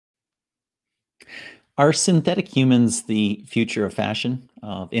Are synthetic humans the future of fashion,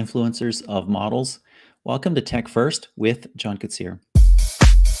 of influencers, of models? Welcome to Tech First with John Koetsier.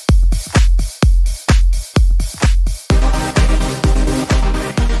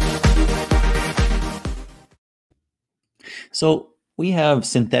 So we have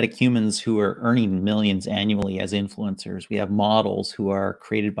synthetic humans who are earning millions annually as influencers. We have models who are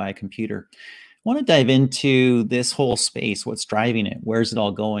created by a computer. I want to dive into this whole space, what's driving it, where's it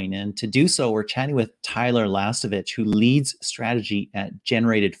all going? And to do so, we're chatting with Tyler Lastovich, who leads strategy at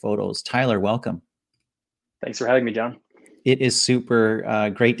Generated Photos. Tyler, welcome. Thanks for having me, John. It is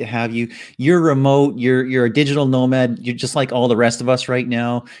super great to have you. You're remote. You're a digital nomad. You're just like all the rest of us right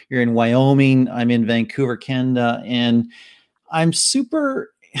now. You're in Wyoming. I'm in Vancouver, Canada, and I'm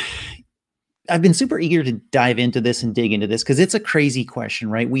super. I've been super eager to dive into this and dig into this because it's a crazy question,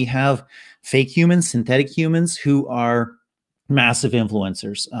 right? We have fake humans, synthetic humans who are massive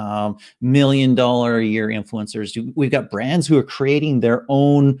influencers, $1 million a year influencers. We've got brands who are creating their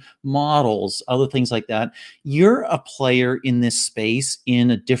own models, other things like that. You're a player in this space in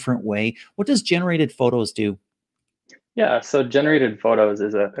a different way. What does Generated Photos do? Yeah, so Generated Photos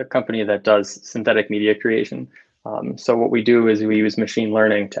is a company that does synthetic media creation. So what we do is we use machine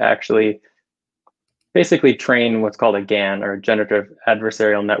learning to actually basically train what's called a GAN, or generative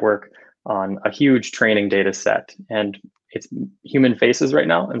adversarial network, on a huge training data set. And it's human faces right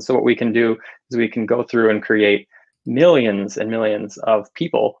now. And so what we can do is we can go through and create millions and millions of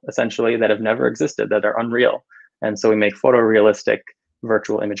people, essentially, that have never existed, that are unreal. And so we make photorealistic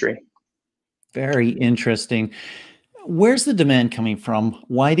virtual imagery. Very interesting. Where's the demand coming from?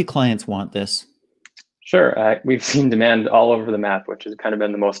 Why do clients want this? Sure. We've seen demand all over the map, which has kind of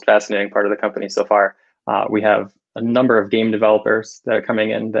been the most fascinating part of the company so far. We have a number of game developers that are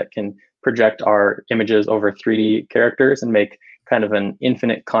coming in that can project our images over 3D characters and make kind of an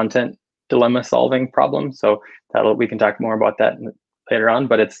infinite content dilemma solving problem. So we can talk more about that later on,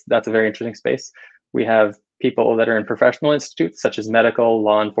 but that's a very interesting space. We have people that are in professional institutes such as medical,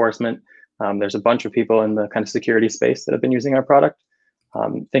 law enforcement. There's a bunch of people in the kind of security space that have been using our product.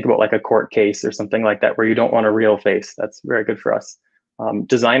 Think about like a court case or something like that where you don't want a real face. That's very good for us.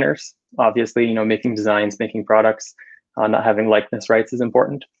 Designers, obviously, making designs, making products, not having likeness rights is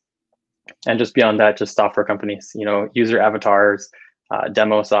important. And just beyond that, just software companies, user avatars,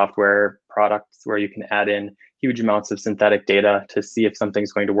 demo software products where you can add in huge amounts of synthetic data to see if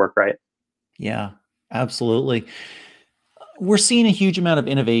something's going to work right. Yeah, absolutely. We're seeing a huge amount of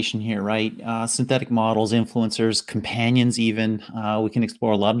innovation here, right? Synthetic models, influencers, companions, even. We can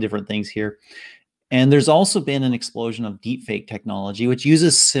explore a lot of different things here. And there's also been an explosion of deepfake technology, which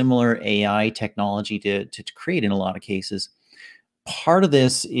uses similar AI technology to create in a lot of cases. Part of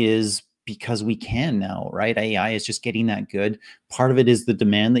this is because we can now, right? AI is just getting that good. Part of it is the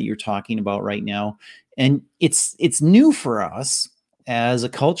demand that you're talking about right now. And it's new for us as a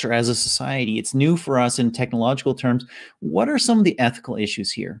culture, as a society. It's new for us in technological terms. What are some of the ethical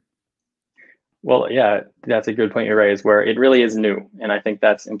issues here? Well, yeah, that's a good point you raise, where it really is new. And I think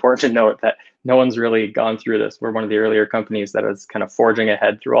that's important to note that no one's really gone through this. We're one of the earlier companies that is kind of forging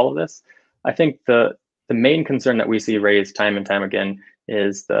ahead through all of this. I think the main concern that we see raised time and time again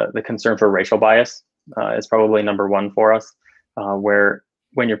is the concern for racial bias is probably number one for us, where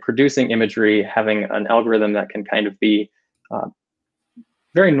when you're producing imagery, having an algorithm that can kind of be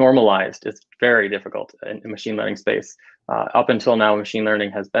very normalized is very difficult in the machine learning space. Up until now, machine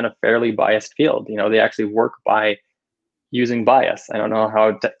learning has been a fairly biased field. They actually work by using bias. I don't know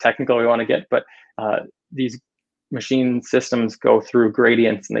how technical we want to get, but these machine systems go through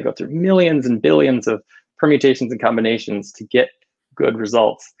gradients and they go through millions and billions of permutations and combinations to get good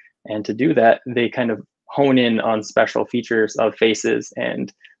results. And to do that, they kind of hone in on special features of faces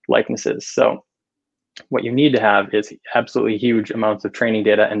and likenesses. So what you need to have is absolutely huge amounts of training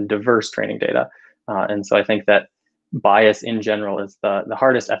data and diverse training data. And so I think that bias in general is the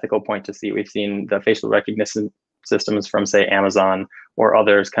hardest ethical point to see. We've seen the facial recognition systems from, say, Amazon or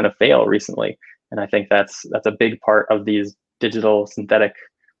others kind of fail recently. And I think that's a big part of these digital synthetic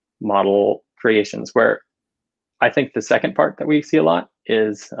model creations, where I think the second part that we see a lot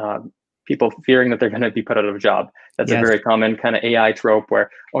is people fearing that they're going to be put out of a job. That's Yes. a very common kind of AI trope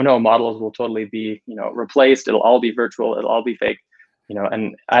where, oh no, models will totally be, replaced. It'll all be virtual. It'll all be fake.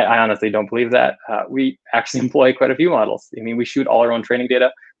 And I honestly don't believe that. We actually employ quite a few models. I mean, we shoot all our own training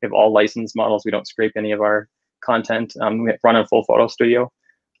data. We have all licensed models. We don't scrape any of our content. We run a full photo studio.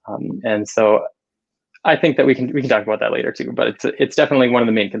 And so I think that we can talk about that later too, but it's definitely one of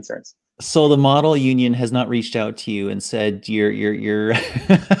the main concerns. So the model union has not reached out to you and said you're you're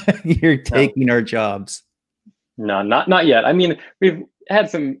No, taking our jobs. no, not yet. I mean, we've had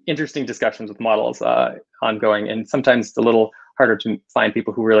some interesting discussions with models ongoing, and sometimes it's a little harder to find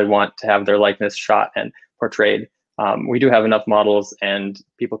people who really want to have their likeness shot and portrayed. We do have enough models and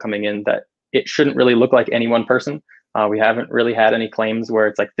people coming in that it shouldn't really look like any one person. We haven't really had any claims where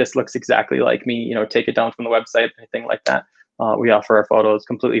it's like, this looks exactly like me, take it down from the website, anything like that. We offer our photos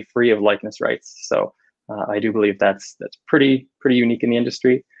completely free of likeness rights. So I do believe that's pretty unique in the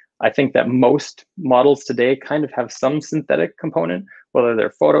industry. I think that most models today kind of have some synthetic component, whether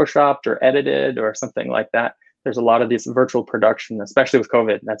they're photoshopped or edited or something like that. There's a lot of this virtual production, especially with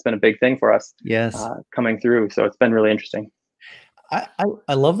COVID. That's been a big thing for us Yes. coming through. So it's been really interesting.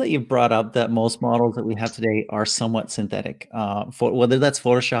 I love that you brought up that most models that we have today are somewhat synthetic, for whether that's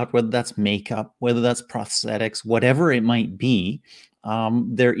Photoshop, whether that's makeup, whether that's prosthetics, whatever it might be.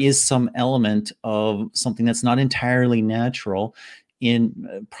 There is some element of something that's not entirely natural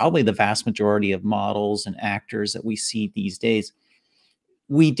in probably the vast majority of models and actors that we see these days.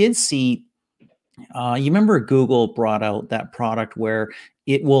 We did see, you remember Google brought out that product where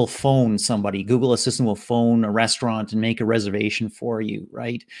it will phone somebody. Google Assistant will phone a restaurant and make a reservation for you,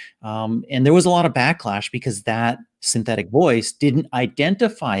 right? And there was a lot of backlash because that synthetic voice didn't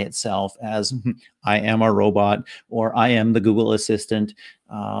identify itself as I am a robot or I am the Google Assistant.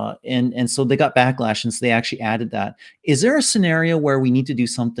 And so they got backlash, and so they actually added that. Is there a scenario where we need to do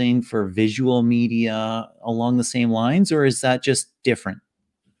something for visual media along the same lines, or is that just different?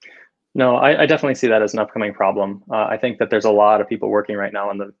 No, I definitely see that as an upcoming problem. I think that there's a lot of people working right now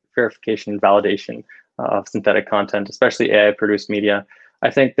on the verification and validation of synthetic content, especially AI-produced media.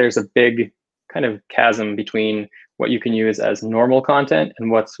 I think there's a big kind of chasm between what you can use as normal content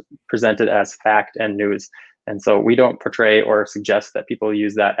and what's presented as fact and news. And so we don't portray or suggest that people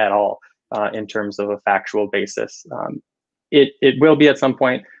use that at all in terms of a factual basis. It will be at some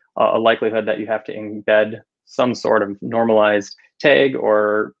point a likelihood that you have to embed some sort of normalized tag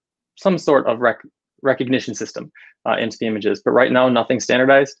or some sort of recognition system into the images. But right now, nothing's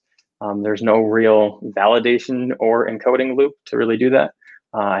standardized. There's no real validation or encoding loop to really do that.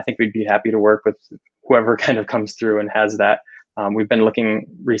 I think we'd be happy to work with whoever kind of comes through and has that. We've been looking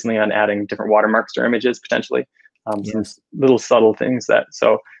recently on adding different watermarks to our images potentially. Some little subtle things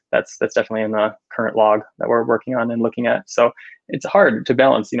so that's definitely in the current log that we're working on and looking at. So it's hard to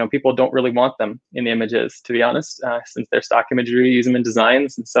balance. People don't really want them in the images, to be honest, since they're stock imagery, use them in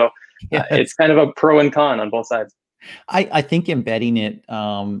designs. And so it's kind of a pro and con on both sides. I think embedding it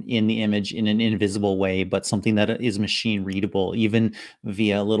in the image in an invisible way, but something that is machine readable, even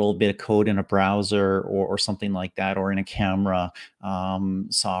via a little bit of code in a browser or something like that, or in a camera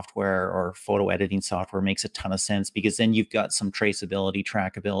software or photo editing software, makes a ton of sense, because then you've got some traceability,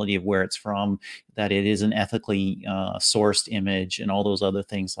 trackability of where it's from, that it is an ethically sourced image, and all those other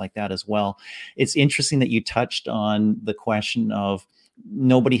things like that as well. It's interesting that you touched on the question of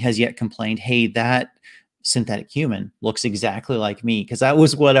nobody has yet complained, hey, that synthetic human looks exactly like me, because that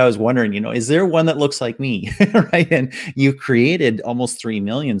was what I was wondering, is there one that looks like me? Right? And you've created almost 3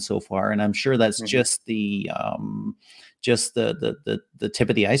 million so far, and I'm sure that's just the tip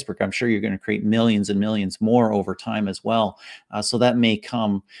of the iceberg. I'm sure you're going to create millions and millions more over time as well. So that may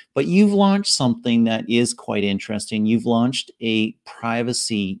come, but you've launched something that is quite interesting. You've launched a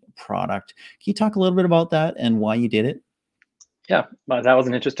privacy product. Can you talk a little bit about that and why you did it? Yeah, that was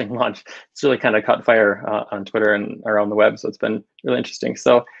an interesting launch. It's really kind of caught fire on Twitter and around the web, so it's been really interesting.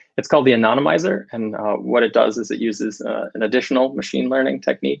 So it's called the anonymizer, and what it does is it uses an additional machine learning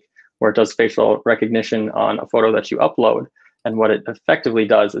technique where it does facial recognition on a photo that you upload. And what it effectively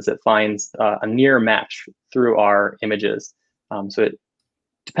does is it finds a near match through our images.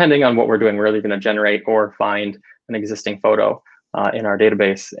 Depending on what we're doing, we're either going to generate or find an existing photo in our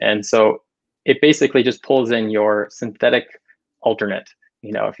database. And so it basically just pulls in your synthetic alternate.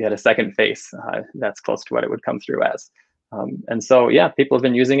 If you had a second face, that's close to what it would come through as. And so, yeah, people have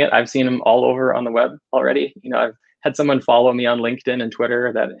been using it. I've seen them all over on the web already. I've had someone follow me on LinkedIn and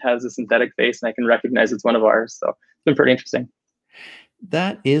Twitter that has a synthetic face, and I can recognize it's one of ours. So it's been pretty interesting.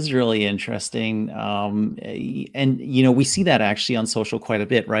 That is really interesting. And, we see that actually on social quite a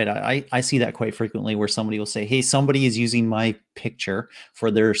bit, right? I see that quite frequently, where somebody will say, hey, somebody is using my picture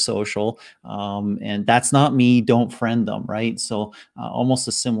for their social, and that's not me, don't friend them, right? So almost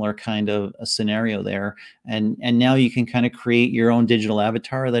a similar kind of a scenario there. And now you can kind of create your own digital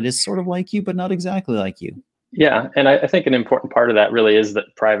avatar that is sort of like you, but not exactly like you. Yeah, and I think an important part of that really is the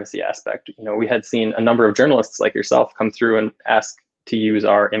privacy aspect. We had seen a number of journalists like yourself come through and ask to use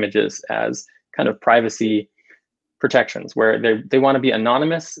our images as kind of privacy protections, where they want to be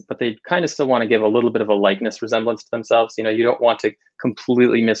anonymous, but they kind of still want to give a little bit of a likeness resemblance to themselves. You don't want to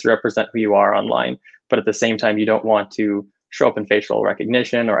completely misrepresent who you are online, but at the same time, you don't want to show up in facial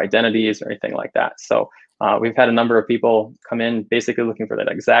recognition or identities or anything like that. So we've had a number of people come in basically looking for that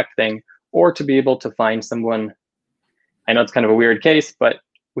exact thing, or to be able to find someone. I know it's kind of a weird case, but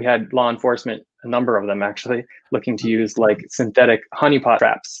we had law enforcement, a number of them actually, looking to use like synthetic honeypot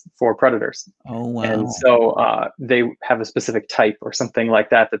traps for predators. Oh, And wow. so they have a specific type or something like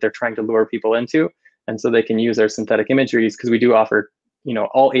that that they're trying to lure people into. And so they can use their synthetic imageries, because we do offer,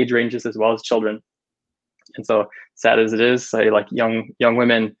 all age ranges as well as children. And so sad as it is, say like young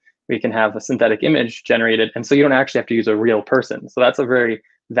women, we can have a synthetic image generated. And so you don't actually have to use a real person. So that's a very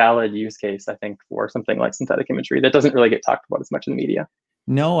valid use case, I think, for something like synthetic imagery that doesn't really get talked about as much in the media.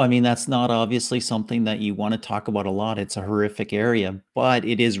 No, I mean, that's not obviously something that you want to talk about a lot. It's a horrific area, but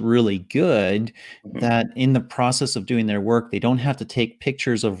it is really good Mhm. that in the process of doing their work, they don't have to take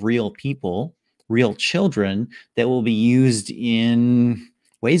pictures of real people, real children that will be used in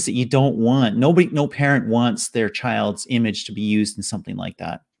ways that you don't want. No parent wants their child's image to be used in something like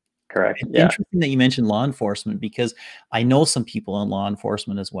that. Correct. It's Yeah. interesting that you mentioned law enforcement, because I know some people in law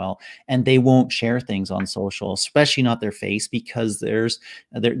enforcement as well, and they won't share things on social, especially not their face, because there's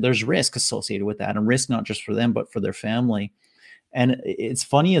risk associated with that, and risk not just for them but for their family. And it's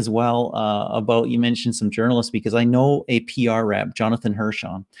funny as well about, you mentioned some journalists, because I know a PR rep, Jonathan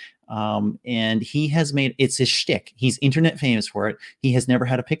Hirschon, and he has made, it's his shtick. He's internet famous for it. He has never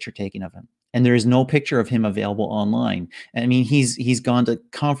had a picture taken of him, and there is no picture of him available online. I mean, he's gone to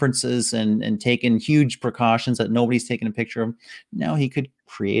conferences and taken huge precautions that nobody's taken a picture of him. Now he could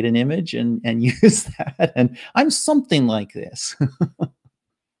create an image and use that. And I'm something like this.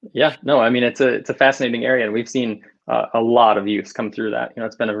 Yeah. No, I mean, it's a fascinating area, and we've seen a lot of use come through that.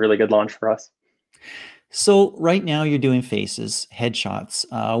 It's been a really good launch for us. So right now you're doing faces, headshots.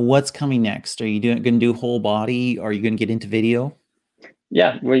 What's coming next? Are you going to do whole body? Are you going to get into video?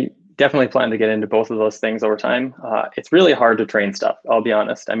 Yeah, we definitely plan to get into both of those things over time. It's really hard to train stuff, I'll be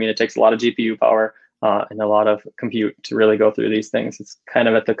honest. I mean, it takes a lot of GPU power and a lot of compute to really go through these things. It's kind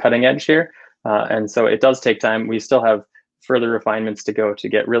of at the cutting edge here. And so it does take time. We still have further refinements to go to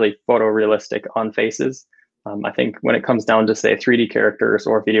get really photorealistic on faces. I think when it comes down to, say, 3D characters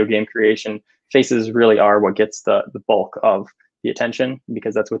or video game creation, faces really are what gets the bulk of the attention,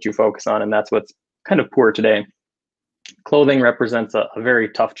 because that's what you focus on, and that's what's kind of poor today. Clothing represents a very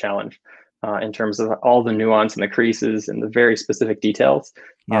tough challenge in terms of all the nuance and the creases and the very specific details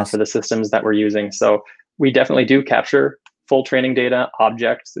Yes. for the systems that we're using. So we definitely do capture full training data,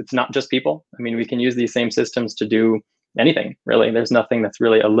 objects. It's not just people. I mean, we can use these same systems to do anything, really. There's nothing that's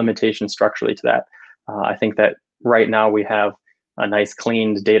really a limitation structurally to that. I think that right now we have a nice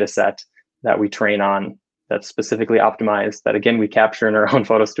cleaned data set that we train on, that's specifically optimized, that again we capture in our own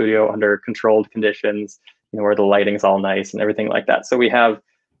photo studio under controlled conditions, where the lighting's all nice and everything like that. So we have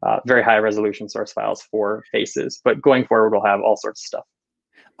very high resolution source files for faces, but going forward, we'll have all sorts of stuff.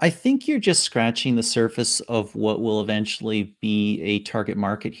 I think you're just scratching the surface of what will eventually be a target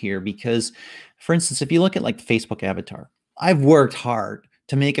market here. Because, for instance, if you look at like the Facebook avatar, I've worked hard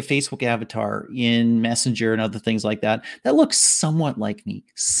to make a Facebook avatar in Messenger and other things like that that looks somewhat like me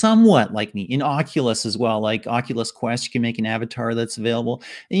in Oculus as well. Like Oculus Quest, you can make an avatar that's available.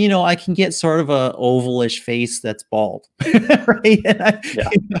 And, I can get sort of a ovalish face that's bald, right?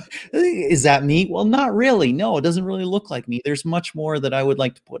 Yeah. Is that me? Well, not really. No, it doesn't really look like me. There's much more that I would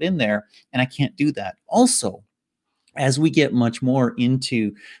like to put in there, and I can't do that. Also, as we get much more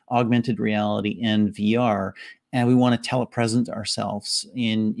into augmented reality and VR, and we want to telepresent ourselves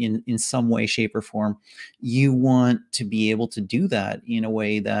in some way, shape, or form, you want to be able to do that in a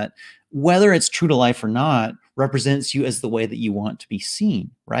way that, whether it's true to life or not, represents you as the way that you want to be seen,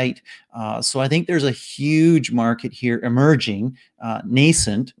 right? So I think there's a huge market here emerging,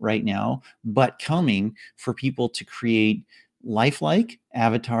 nascent right now, but coming, for people to create lifelike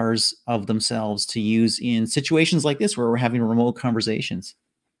avatars of themselves to use in situations like this where we're having remote conversations.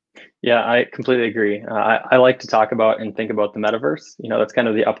 Yeah, I completely agree. I like to talk about and think about the metaverse. That's kind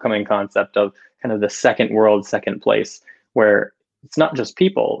of the upcoming concept of kind of the second world, second place, where it's not just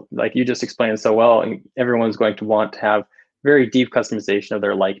people, like you just explained so well, and everyone's going to want to have very deep customization of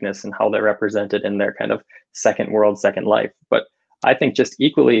their likeness and how they're represented in their kind of second world, second life. But I think just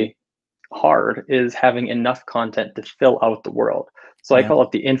equally hard is having enough content to fill out the world. So I Yeah. call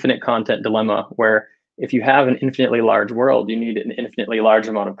it the infinite content dilemma, where if you have an infinitely large world, you need an infinitely large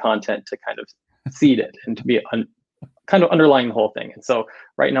amount of content to kind of seed it and to be kind of underlying the whole thing. And so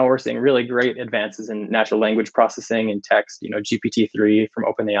right now we're seeing really great advances in natural language processing and text. GPT-3 from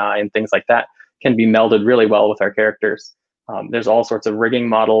OpenAI and things like that can be melded really well with our characters. There's all sorts of rigging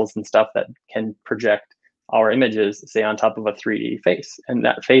models and stuff that can project our images, say, on top of a 3D face, and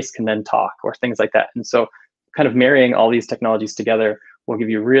that face can then talk or things like that. And so kind of marrying all these technologies together will give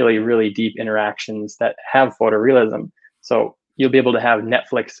you really, really deep interactions that have photorealism. So you'll be able to have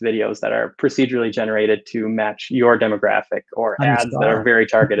Netflix videos that are procedurally generated to match your demographic, or I'm a ads that are star. very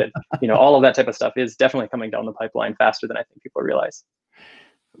targeted. All of that type of stuff is definitely coming down the pipeline faster than I think people realize.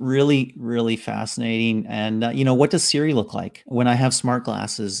 Really, really fascinating. And what does Siri look like when I have smart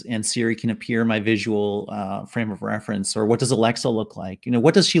glasses and Siri can appear in my visual frame of reference? Or what does Alexa look like?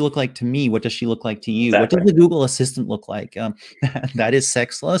 What does she look like to me? What does she look like to you? What does Exactly. the Google Assistant look like? That is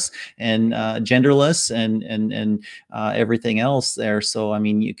sexless and genderless and everything else there. So I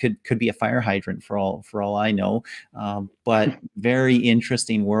mean, you could be a fire hydrant for all I know. But very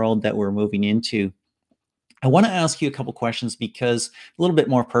interesting world that we're moving into. I want to ask you a couple questions, because a little bit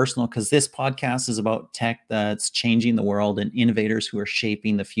more personal, because this podcast is about tech that's changing the world and innovators who are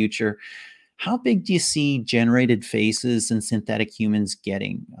shaping the future. How big do you see generated faces and synthetic humans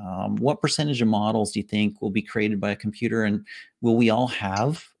getting? What percentage of models do you think will be created by a computer, and will we all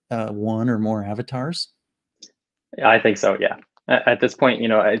have one or more avatars? I think so, yeah. At this point,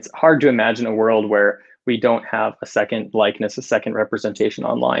 it's hard to imagine a world where we don't have a second likeness, a second representation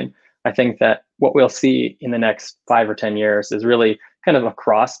online. I think that what we'll see in the next 5 or 10 years is really kind of a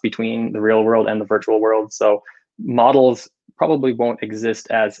cross between the real world and the virtual world. So models probably won't exist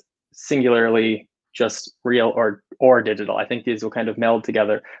as singularly just real or digital. I think these will kind of meld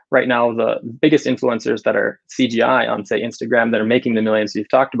together. Right now, the biggest influencers that are CGI on, say, Instagram, that are making the millions you've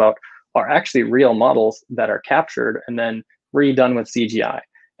talked about, are actually real models that are captured and then redone with CGI.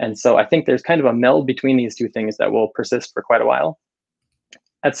 And so I think there's kind of a meld between these two things that will persist for quite a while.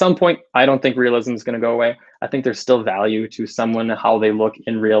 At some point, I don't think realism is going to go away. I think there's still value to someone, how they look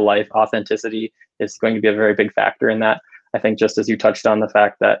in real life. Authenticity is going to be a very big factor in that. I think, just as you touched on the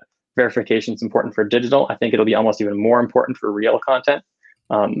fact that verification is important for digital, I think it'll be almost even more important for real content.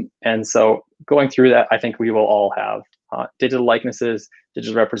 And so going through that, I think we will all have digital likenesses,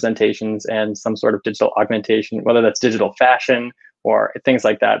 digital representations, and some sort of digital augmentation, whether that's digital fashion or things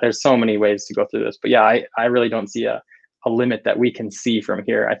like that. There's so many ways to go through this. But yeah, I really don't see a limit that we can see from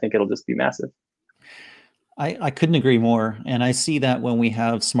here. I think it'll just be massive. I couldn't agree more. And I see that when we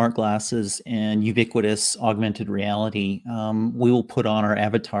have smart glasses and ubiquitous augmented reality, we will put on our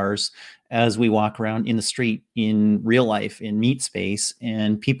avatars as we walk around in the street, in real life, in meet space,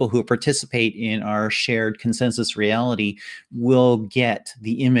 and people who participate in our shared consensus reality will get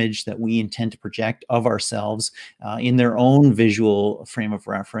the image that we intend to project of ourselves in their own visual frame of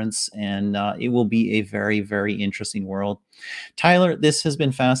reference. And it will be a very, very interesting world. Tyler, this has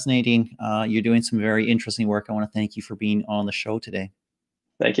been fascinating. You're doing some very interesting work. I want to thank you for being on the show today.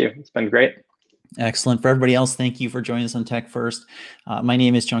 Thank you. It's been great. Excellent. For everybody else, thank you for joining us on TechFirst. My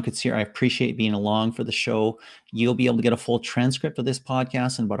name is John Koetsier. I appreciate being along for the show. You'll be able to get a full transcript of this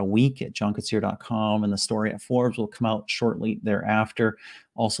podcast in about a week at johnkoetsier.com, and the story at Forbes will come out shortly thereafter.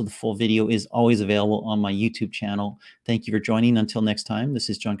 Also, the full video is always available on my YouTube channel. Thank you for joining. Until next time, this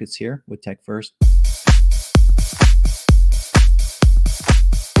is John Koetsier with TechFirst.